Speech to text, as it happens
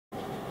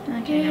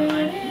Okay, never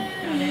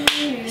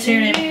mind. Say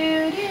your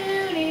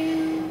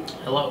name.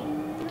 Hello.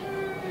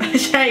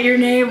 Is that your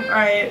name?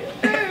 Alright.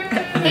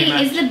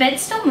 Wait, is the bed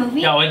still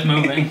moving? No, it's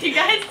moving. You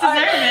guys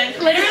deserve it.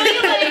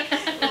 Literally, like.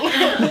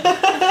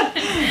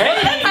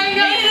 Hey! I'm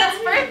going,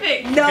 that's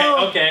perfect.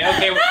 No. Okay.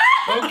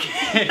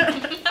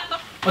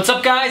 What's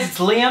up, guys? It's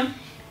Liam.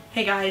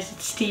 Hey guys,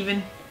 it's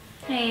Steven.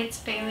 Hey, it's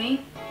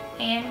Bailey.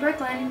 And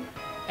Brooklyn.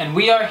 And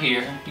we are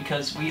here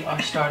because we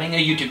are starting a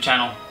YouTube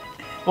channel.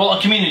 Well,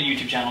 a community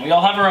YouTube channel. We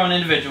all have our own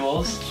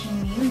individuals.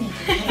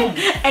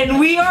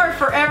 And we are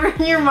forever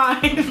in your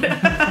mind.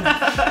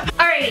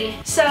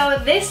 Alrighty, so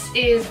this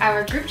is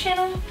our group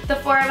channel. The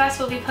four of us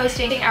will be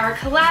posting our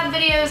collab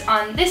videos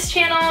on this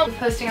channel. We'll be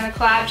posting on the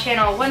collab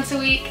channel once a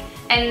week.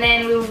 And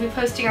then we will be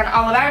posting on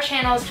all of our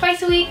channels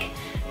twice a week.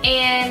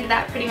 And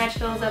that pretty much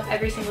fills up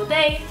every single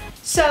day.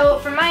 So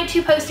for my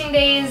 2 posting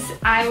days,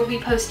 I will be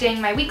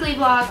posting my weekly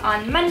vlog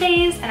on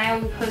Mondays, and I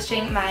will be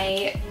posting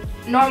my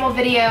normal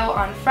video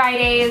on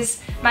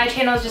Fridays. My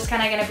channel is just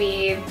kind of going to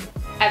be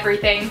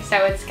everything,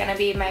 so it's going to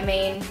be my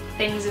main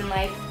things in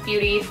life,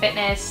 beauty,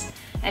 fitness,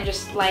 and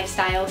just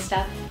lifestyle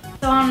stuff.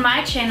 So on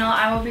my channel,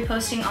 I will be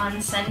posting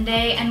on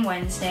Sunday and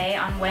Wednesday.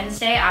 On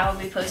Wednesday, I will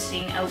be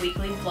posting a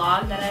weekly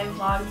vlog that I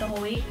vlogged the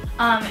whole week.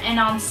 And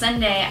on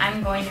Sunday,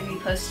 I'm going to be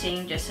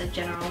posting just a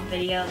general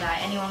video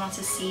that anyone wants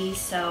to see.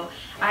 So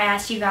I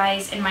asked you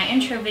guys in my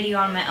intro video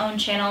on my own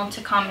channel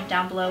to comment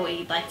down below what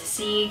you'd like to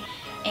see.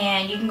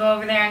 And you can go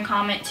over there and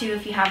comment too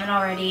if you haven't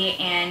already,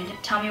 and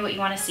tell me what you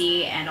want to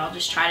see, and I'll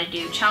just try to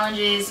do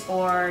challenges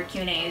or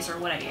Q&As or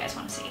whatever you guys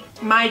want to see.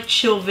 My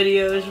chill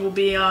videos will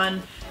be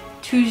on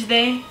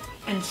Tuesday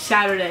and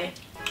Saturday.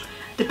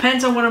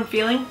 Depends on what I'm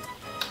feeling.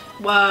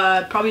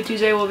 Probably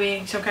Tuesday will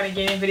be some kind of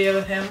gaming video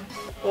with him,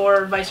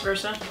 or vice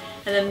versa.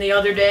 And then the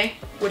other day,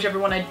 whichever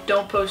one I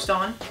don't post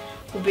on,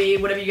 will be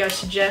whatever you guys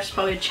suggest,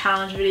 probably a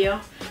challenge video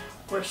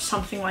or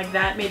something like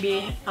that.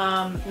 Maybe me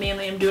and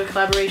Liam do a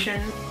collaboration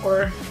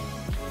or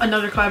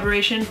another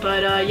collaboration,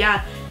 but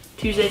yeah,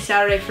 Tuesday,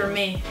 Saturday for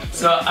me.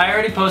 So I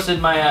already posted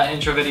my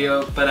intro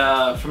video,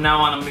 but from now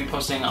on I'm going to be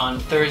posting on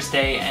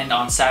Thursday and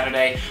on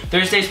Saturday.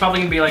 Thursday's probably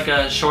going to be like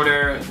a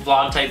shorter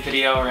vlog type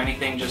video or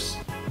anything, just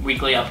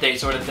weekly update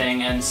sort of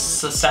thing, and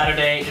so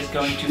Saturday is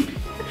going to be...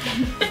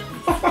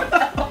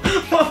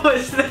 What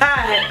was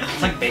that?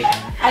 It's like bacon.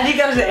 I think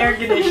that was the air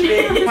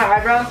conditioning. My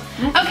eyebrow.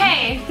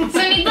 Okay,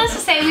 so needless to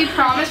say, we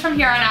promise from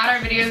here on out our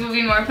videos will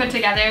be more put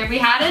together. We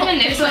had an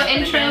initial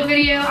intro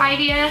video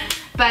idea,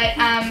 but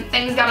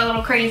things got a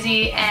little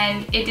crazy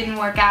and it didn't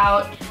work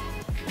out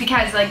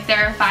because like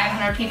there are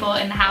 500 people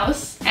in the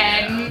house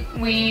and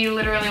we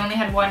literally only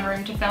had one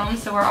room to film,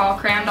 so we're all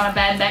crammed on a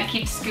bed that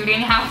keeps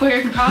scooting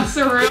halfway across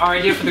the room. Our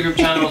idea for the group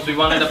channel was we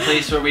wanted a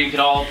place where we could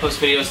all post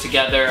videos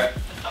together,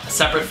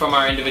 separate from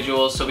our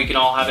individuals, so we can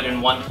all have it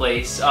in one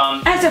place.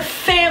 As a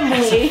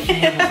family.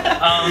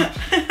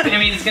 I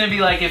mean, it's gonna be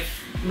like if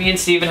me and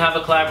Steven have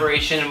a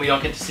collaboration and we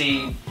don't get to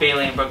see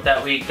Bailey and Brooke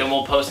that week, then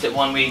we'll post it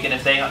one week, and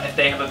if they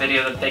have a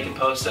video that they can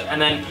post it,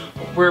 and then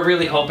we're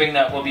really hoping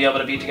that we'll be able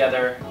to be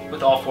together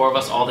with all 4 of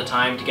us all the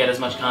time to get as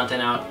much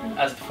content out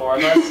as the 4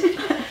 of us.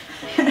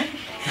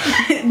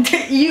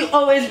 You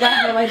always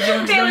laugh at my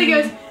jokes. Bailey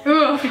goes,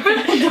 ooh.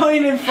 Don't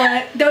even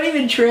fret. Don't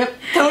even trip.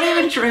 Don't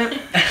even trip.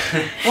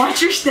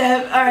 Watch your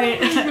step.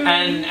 Alright.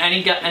 And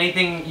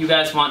anything you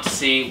guys want to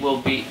see will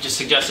be just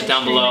suggest it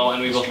down below,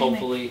 and we will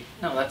hopefully...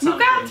 No, that's not...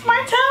 You got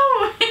my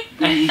toe!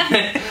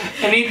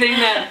 anything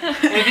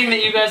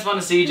that you guys want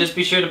to see, just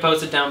be sure to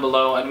post it down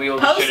below, and we will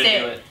be sure to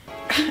do it.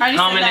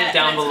 Comment it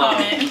down below.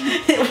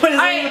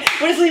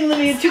 What is Liam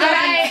living in 2000?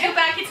 Alright, go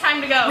back, it's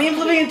time to go. Liam's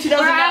living in 2009.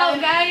 We're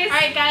out, guys.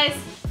 Alright, guys.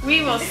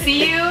 We will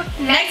see you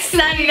next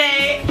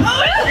Sunday.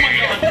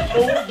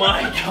 Oh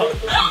my god.